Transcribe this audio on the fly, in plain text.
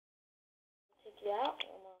Yeah.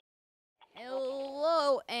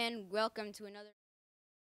 Hello and welcome to another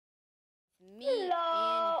me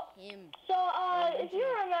Hello. and him. So, if you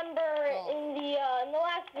remember in the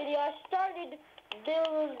last video, I started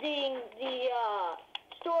building the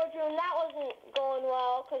storage room. That wasn't going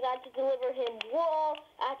well because I had to deliver him wool.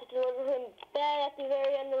 I had to deliver him bed at the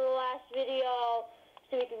very end of the last video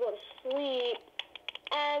so he could go to sleep.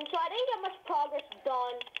 And so I didn't get much progress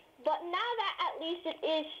done. But now that at least it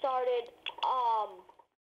is started,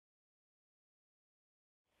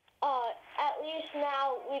 at least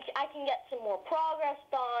now I can get some more progress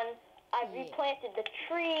done. I've replanted the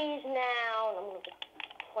trees now, and I'm going to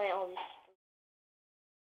plant all these.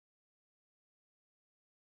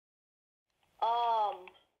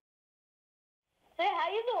 Hey, how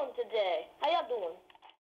you doing today? How y'all doing?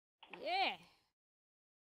 Yeah.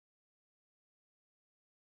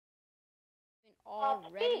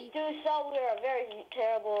 Already? Please do so. We're a very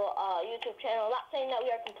terrible YouTube channel. Not saying that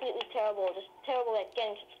we are completely terrible, just terrible at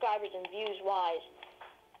getting subscribers and views wise.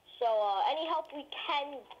 So any help we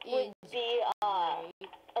can would be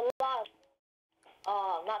a lot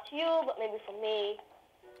of, not to you, but maybe from me.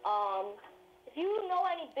 If you know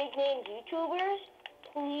any big name YouTubers,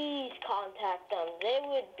 please contact them. They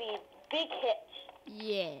would be big hits.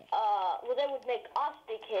 Yeah. Well, they would make us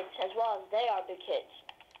big hits as well as they are big hits.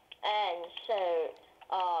 And so,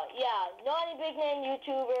 yeah, know any big name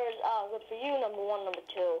YouTubers, good for you, number one, number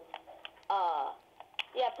two.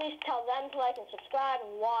 Yeah, please tell them to like and subscribe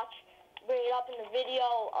and watch. Bring it up in the video.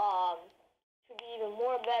 To be even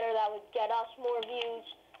more better, that would get us more views.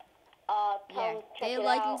 They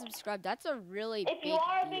like and subscribe. That's a really big deal. If you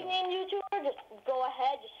are a big name YouTuber, just go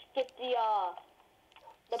ahead, just skip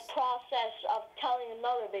the process of telling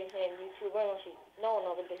another big name YouTuber unless you know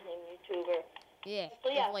another big name YouTuber. Yeah. So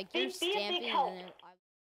yeah, if, like you're stamping, big help. then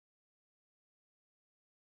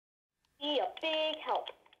Be a big help.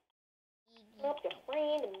 Help your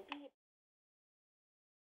friend and be.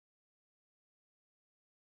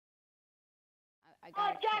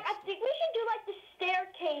 Jack, I think we should do like the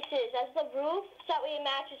staircases as the roof, so that way it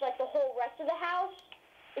matches like the whole rest of the house.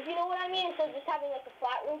 If you know what I mean, instead of just having like a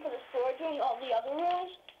flat room for the storage room and all the other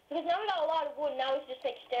rooms. Because now we got a lot of wood, now we can just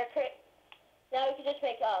make staircases. Now we can just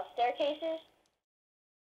make staircases.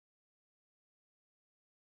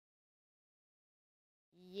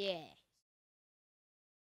 Yeah.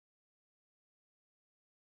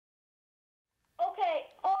 Okay,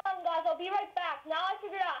 hold on guys, I'll be right back. Now I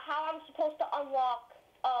figured out how I'm supposed to unlock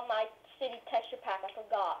my city texture pack. I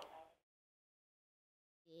forgot.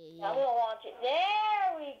 Yeah. I'm gonna launch it.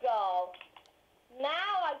 There we go.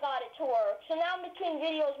 Now I got it to work. So now in between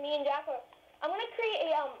videos, me and Jack I'm gonna create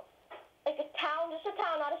a like a town, just a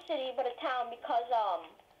town, not a city, but a town, because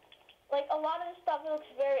like a lot of the stuff looks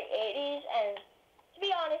very 80s, and to be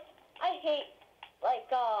honest, I hate like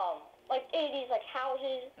 80s like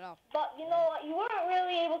houses. Oh. But you know what? You weren't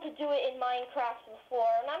really able to do it in Minecraft before,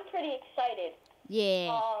 and I'm pretty excited.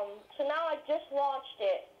 Yeah. So now I just launched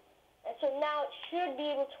it, and so now it should be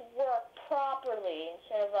able to work properly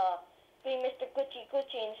instead of being Mr. Glitchy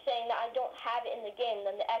and saying that I don't have it in the game.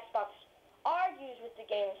 Then the Xbox argues with the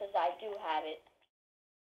game and says I do have it.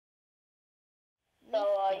 So,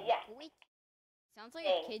 yeah. Sounds like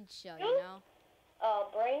a kid's show, you know?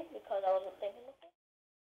 Brain, because I wasn't thinking before.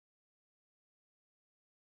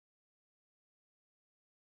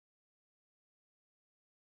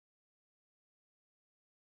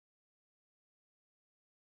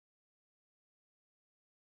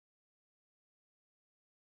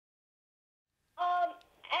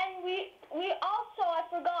 And we also, I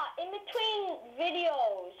forgot, in between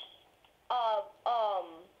videos of,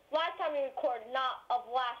 last time we recorded, not of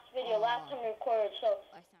last video, last time we recorded, so,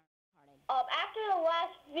 after the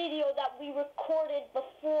last video that we recorded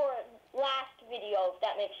before last video, if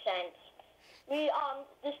that makes sense, we,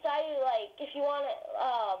 decided, like, if you want to,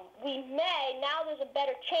 we may, now there's a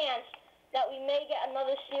better chance that we may get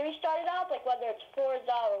another series started up, like whether it's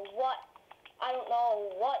Forza or what. I don't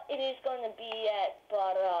know what it is going to be yet,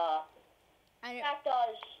 but, Jack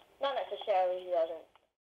does, not necessarily, he doesn't.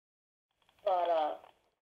 But,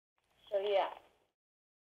 so yeah.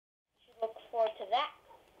 Should look forward to that.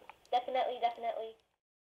 Definitely.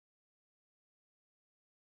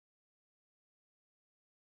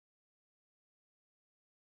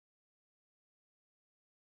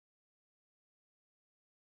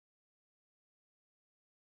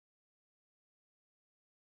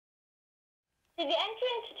 See, the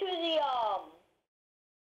entrance to the,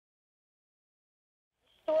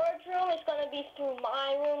 storage room is going to be through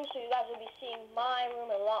my room, so you guys will be seeing my room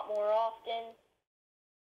a lot more often.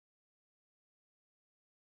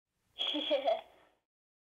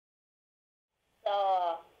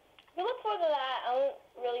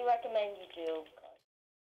 recommend you do.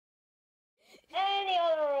 Any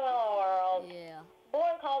other room in the world. Yeah.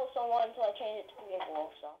 Born Cobblestone 1 until I changed it to Green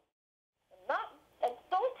Wolf, so. I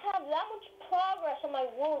don't have that much progress on my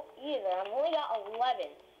room either. I've only got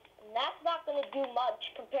 11. And that's not going to do much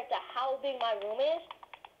compared to how big my room is.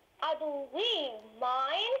 I believe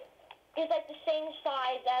mine is like the same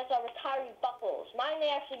size as a retiree Buckles. Mine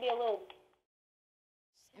may actually be a little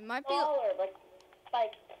it might be smaller, like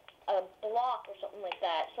a block or something like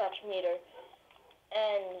that, slash meter.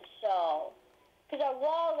 And so, because our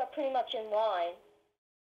walls are pretty much in line.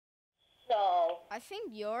 So, I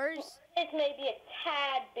think yours it may be a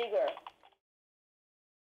tad bigger.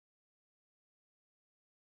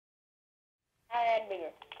 Tad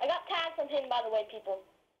bigger. I got tags from him, by the way, people.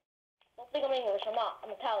 Don't think I'm English. I'm not.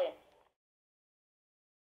 I'm Italian.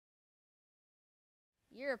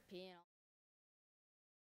 European.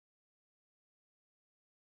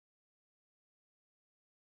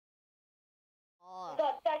 Oh.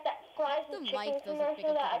 That fries and chicken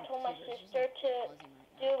commercial that I told my sister to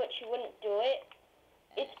do, but she wouldn't do it.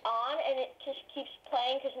 It's on, and it just keeps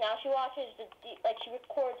playing, because now she watches, she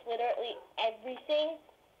records literally everything.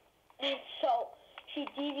 And so she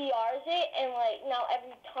DVRs it, and, now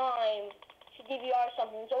every time she DVRs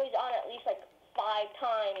something, it's always on at least, 5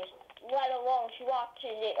 times, let alone she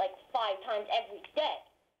watches it, 5 times every day.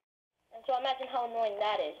 And so imagine how annoying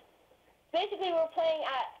that is. Basically, we're playing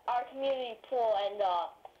at our community pool, and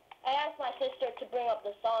I asked my sister to bring up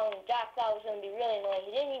the song. Jack thought it was going to be really annoying.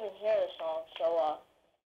 He didn't even hear the song. So,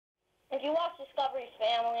 if you watch Discovery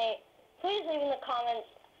Family, please leave in the comments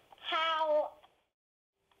how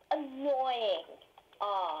annoying,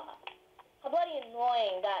 how bloody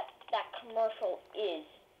annoying that commercial is.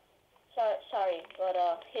 Sorry, but,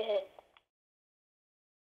 if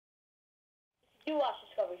you do watch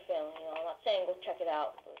Discovery Family, I'm not saying go check it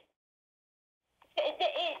out, but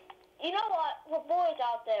you know what, for boys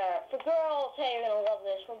out there, for girls, hey, you're gonna love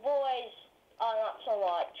this. For boys, not so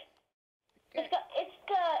much. Okay.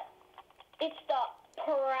 It's the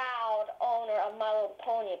proud owner of My Little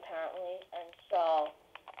Pony, apparently, and so,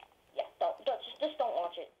 yeah, just don't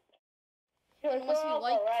watch it. If you're a Unless girl, you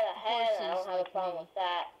like go right ahead, horses, I don't have a problem with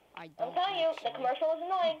that. I don't. I'm telling you, the commercial is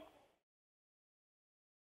annoying.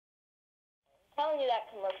 I'm telling you,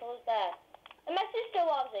 that commercial is bad. And my sister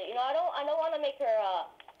loves it. I don't want to make her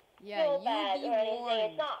feel bad or anything.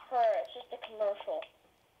 Warned. It's not her. It's just a commercial.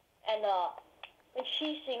 And when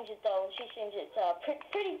she sings it, it's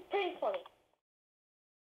pretty funny.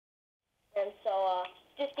 And so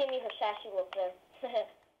just give me her sassy look there.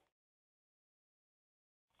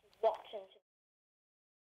 She walks into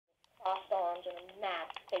crossed arms and a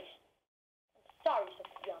mad face. I'm sorry,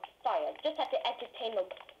 Sophia. I'm sorry. I just have to entertain the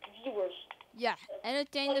viewers. Yeah,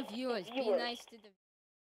 entertain the viewers. Be nice to the.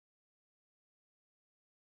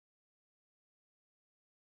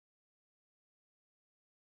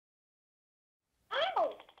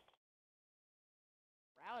 Ow!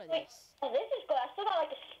 Proud of Wait, this. oh, this is good. I still got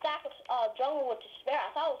a stack of jungle wood to spare.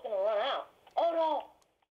 I thought I was gonna run out. Oh no!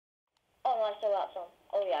 Oh no, I still got some.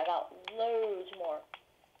 Oh yeah, I got loads more.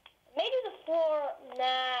 Maybe the floor,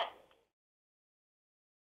 nah.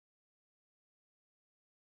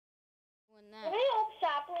 Are there any old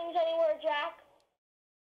saplings anywhere, Jack?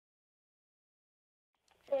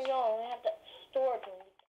 No, we have to store them.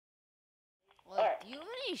 Well, do you have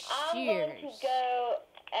any shears? I'm going to go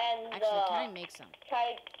and actually, can I make some? Try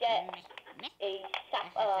to get a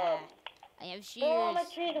sap. I have shears. Oh, my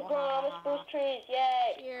trees are growing. My spruce trees,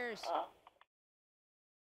 yay! Shears.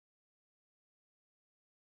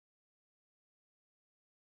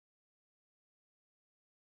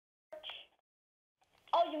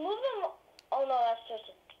 Oh, you move them? Oh no, that's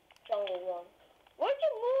just a jungle one. Where'd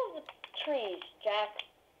you move the trees, Jack?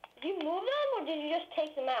 Did you move them, or did you just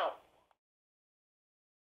take them out?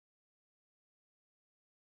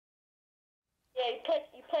 Yeah, you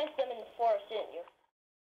planted them in the forest, didn't you?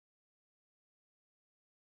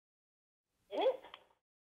 Didn't?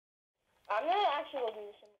 I'm gonna actually go do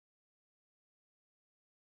this.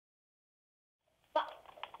 But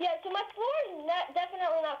yeah, so my floor is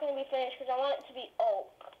definitely not gonna be finished because I want it to be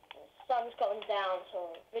oak. The sun's going down,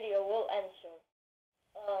 so the video will end soon.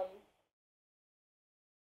 Well,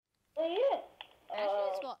 yeah.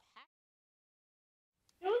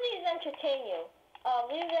 Do these entertain you?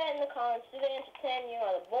 Leave that in the comments. Do they entertain you?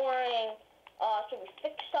 Are they boring? Should we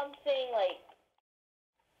fix something?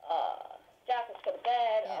 Jack, let's go to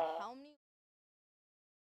bed. Yeah, how many?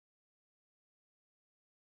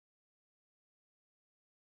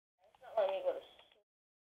 It's not letting me go to sleep.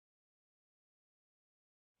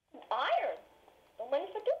 Iron. Don't mind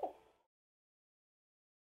if I do.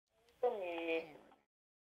 For me.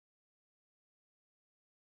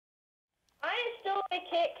 Quick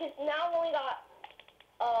hit, because now I've only got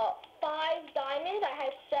 5 diamonds. I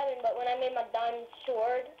had 7, but when I made my diamond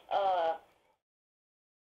sword,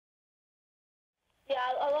 yeah,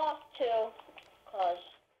 I lost 2, because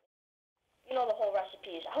you know the whole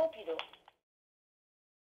recipes. I hope you do.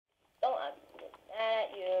 Don't I'm mad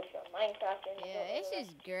at you if you're Minecraft. Yeah, this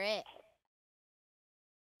is great.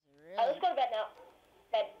 Really? Alright, let's go to bed now.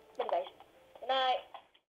 Bed, guys. Good night.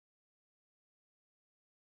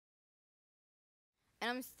 And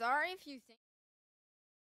I'm sorry if you think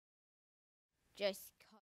just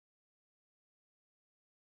cut.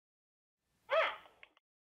 Ah!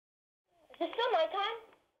 Is it still nighttime?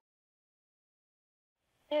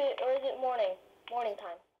 Or is it morning? Morning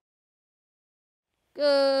time.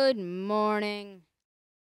 Good morning.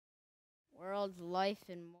 World's life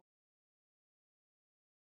and more.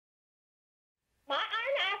 My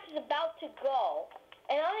iron axe is about to go,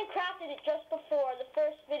 and I only crafted it just before the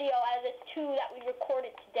first video out of the 2 that we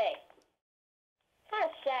recorded today. Kind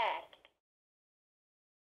of sad.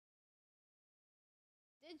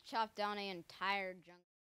 Did chop down an entire jungle.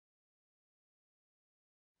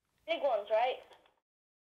 Big ones, right?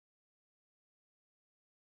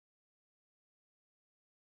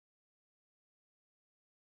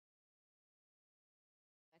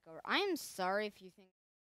 Back over. I am sorry if you think.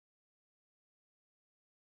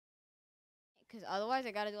 Because otherwise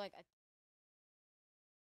I gotta do like a.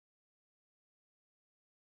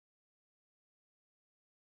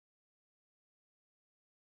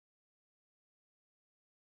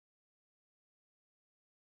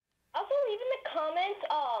 Also, leave in the comments,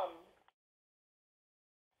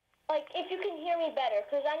 like, if you can hear me better,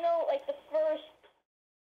 because I know, like, the first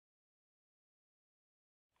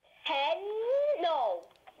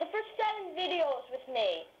 7 videos with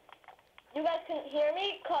me, you guys couldn't hear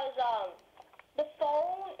me, because, the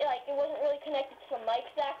phone, like, it wasn't really connected to the mics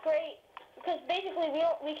that great, because basically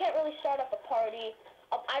we can't really start up a party.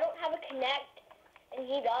 I don't have a Connect, and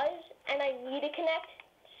he does, and I need a Connect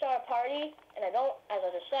to start a party, and I don't, as I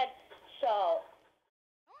just said, so,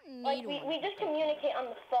 like, we just communicate on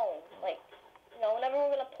the phone, like, you know, whenever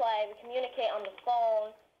we're gonna play, we communicate on the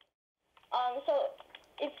phone, so,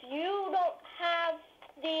 if you don't have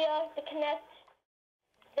the Connect,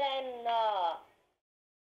 then,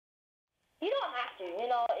 you don't have to, you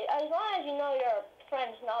know, as long as you know your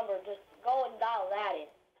friend's number, just go and dial that in.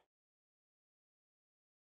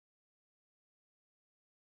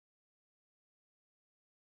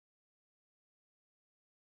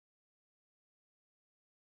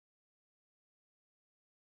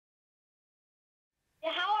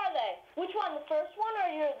 Yeah, how are they? Which one, the first one,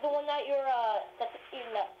 or the one that you're, that's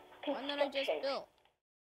in the construction? One that I just built.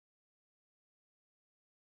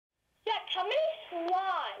 Jack, how many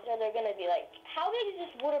slides are there gonna be? Like, how big is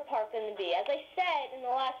this water park gonna be? As I said in the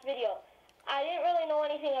last video, I didn't really know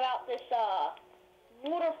anything about this,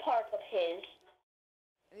 water park of his.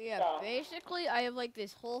 Yeah, so. Basically, I have like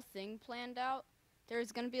this whole thing planned out.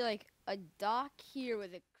 There's gonna be like a dock here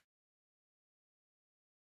with a. It's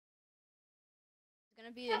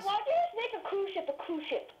gonna be this. Why don't you just make a cruise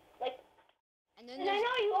ship? Like, and then I know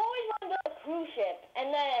you always want to build a cruise ship,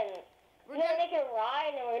 and then we're gonna make it a ride,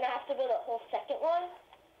 and then we're gonna have to build a whole second one.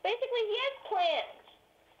 Basically, he has plans.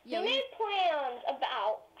 Yeah, he made plans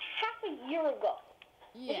about half a year ago.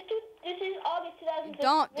 Yeah. This is August 2015.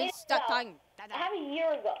 Don't just stop talking. Half a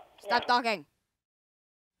year ago. Stop talking.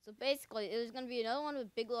 So basically, there's gonna be another one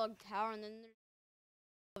with Big Log Tower, and then there's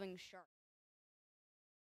living shark.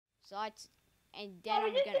 So and then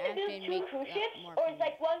I'm gonna have to make two cruise ships, more. Or is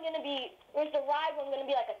like one gonna be? Or is the ride one gonna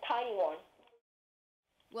be like a tiny one?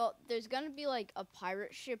 Well, there's gonna be like a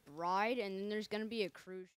pirate ship ride, and then there's gonna be a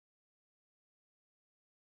cruise.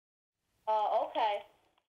 Okay.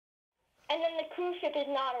 And then the cruise ship is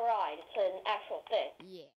not a ride; it's an actual thing.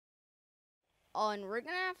 Yeah. Oh, and we're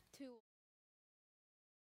gonna have to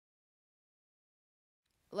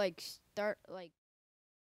like start like.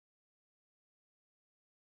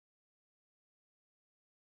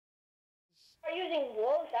 Are you using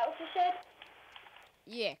wool? Is that what you said?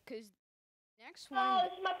 Yeah, cause next one. Oh,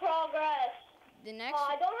 this is my progress. The next.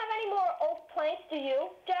 I don't have any more oak planks. Do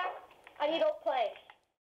you, Jack? I need oak planks.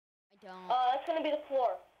 I don't. That's gonna be the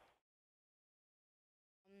floor.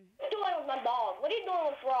 What are you doing with my dog? What are you doing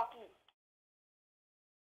with Rocky?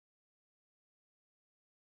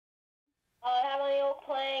 Have any oak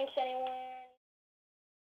planks anywhere?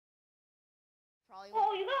 Probably.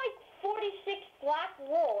 Oh, you got like 46 black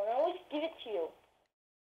wool, and I always give it to you.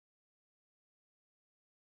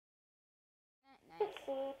 Nice.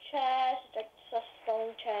 Food chest, that's a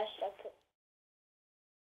stone chest. I put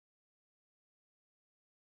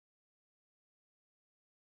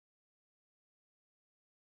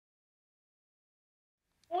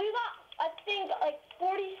Well, you got, I think, like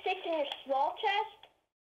 46 in your small chest.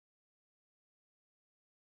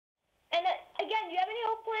 And again, do you have any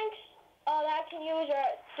oak planks that I can use, or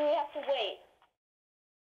do we have to wait?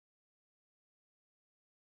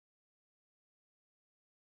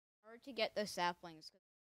 Hard to get the saplings.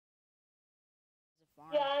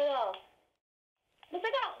 Yeah, I know. Because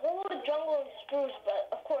I got a whole lot of jungle and spruce, but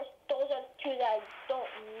of course, those are the two that I don't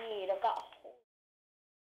need. I've got a whole...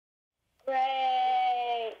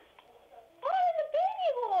 Great. Oh, there's a baby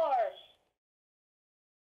horse.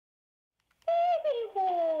 Baby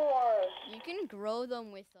horse. You can grow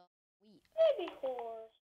them with wheat. Baby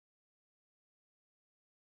horse.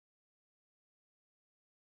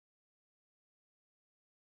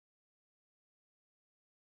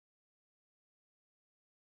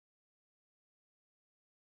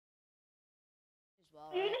 As well,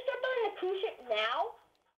 Are you right? gonna start building the cruise ship now?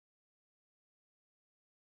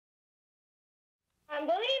 I'm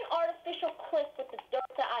building an artificial cliff with the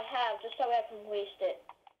dirt that I have, just so I can waste it.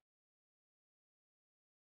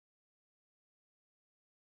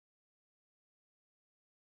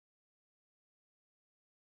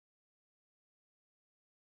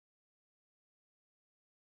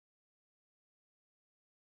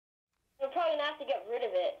 We're probably gonna have to get rid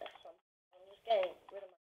of it. I'm just getting rid of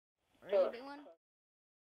my What are dirt. you doing?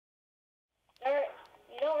 Dirt.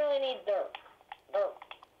 You don't really need dirt. Dirt.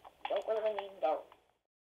 Don't really need dirt.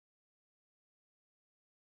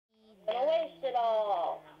 Gonna waste it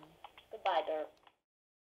all. Goodbye, dirt.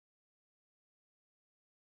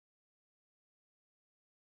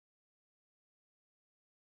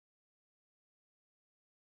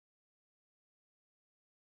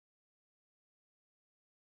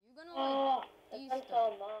 You're gonna Oh, these I'm stuff.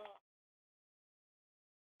 so mad.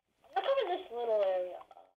 I'm gonna cover this little area.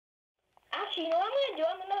 Actually, you know what I'm gonna do?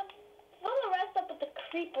 I'm gonna fill the rest up with the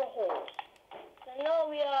creeper holes. I know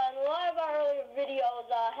we in a lot of our earlier videos,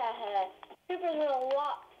 creepers in there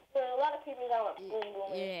are a lot of creepers that went boom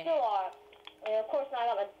boom, and Yeah. still are. And of course now I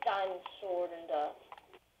got my diamond sword, and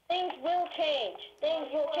things will change.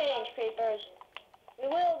 Things will change, creepers. We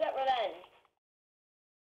will get revenge.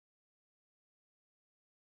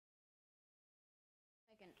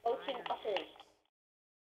 Like an Oh, Team iron Usses. axe.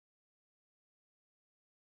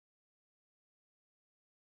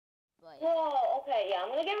 But Whoa, okay, yeah, I'm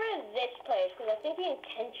gonna get rid of this place, because I think we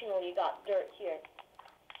intentionally got dirt here.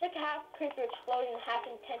 It's like half creeper explosion, half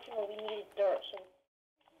intentional we needed dirt, so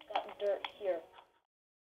we got dirt here.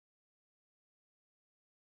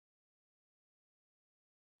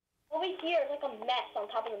 Over here is like a mess on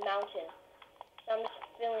top of the mountain, so I'm just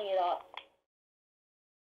filling it up.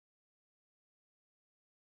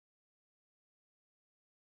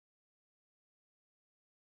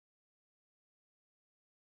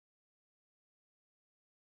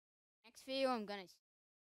 next video, I'm gonna.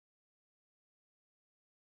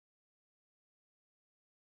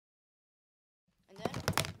 And then.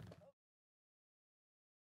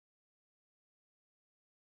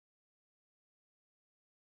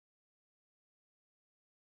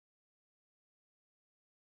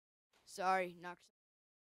 Sorry, Nox.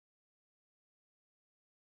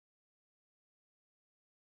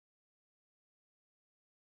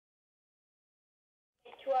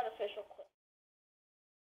 Two artificial clips.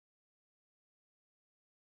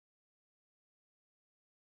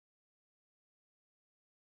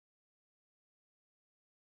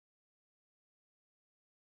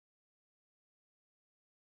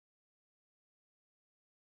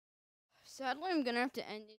 Sadly, I'm gonna have to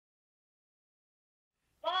end it.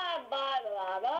 Bye bye bye bye.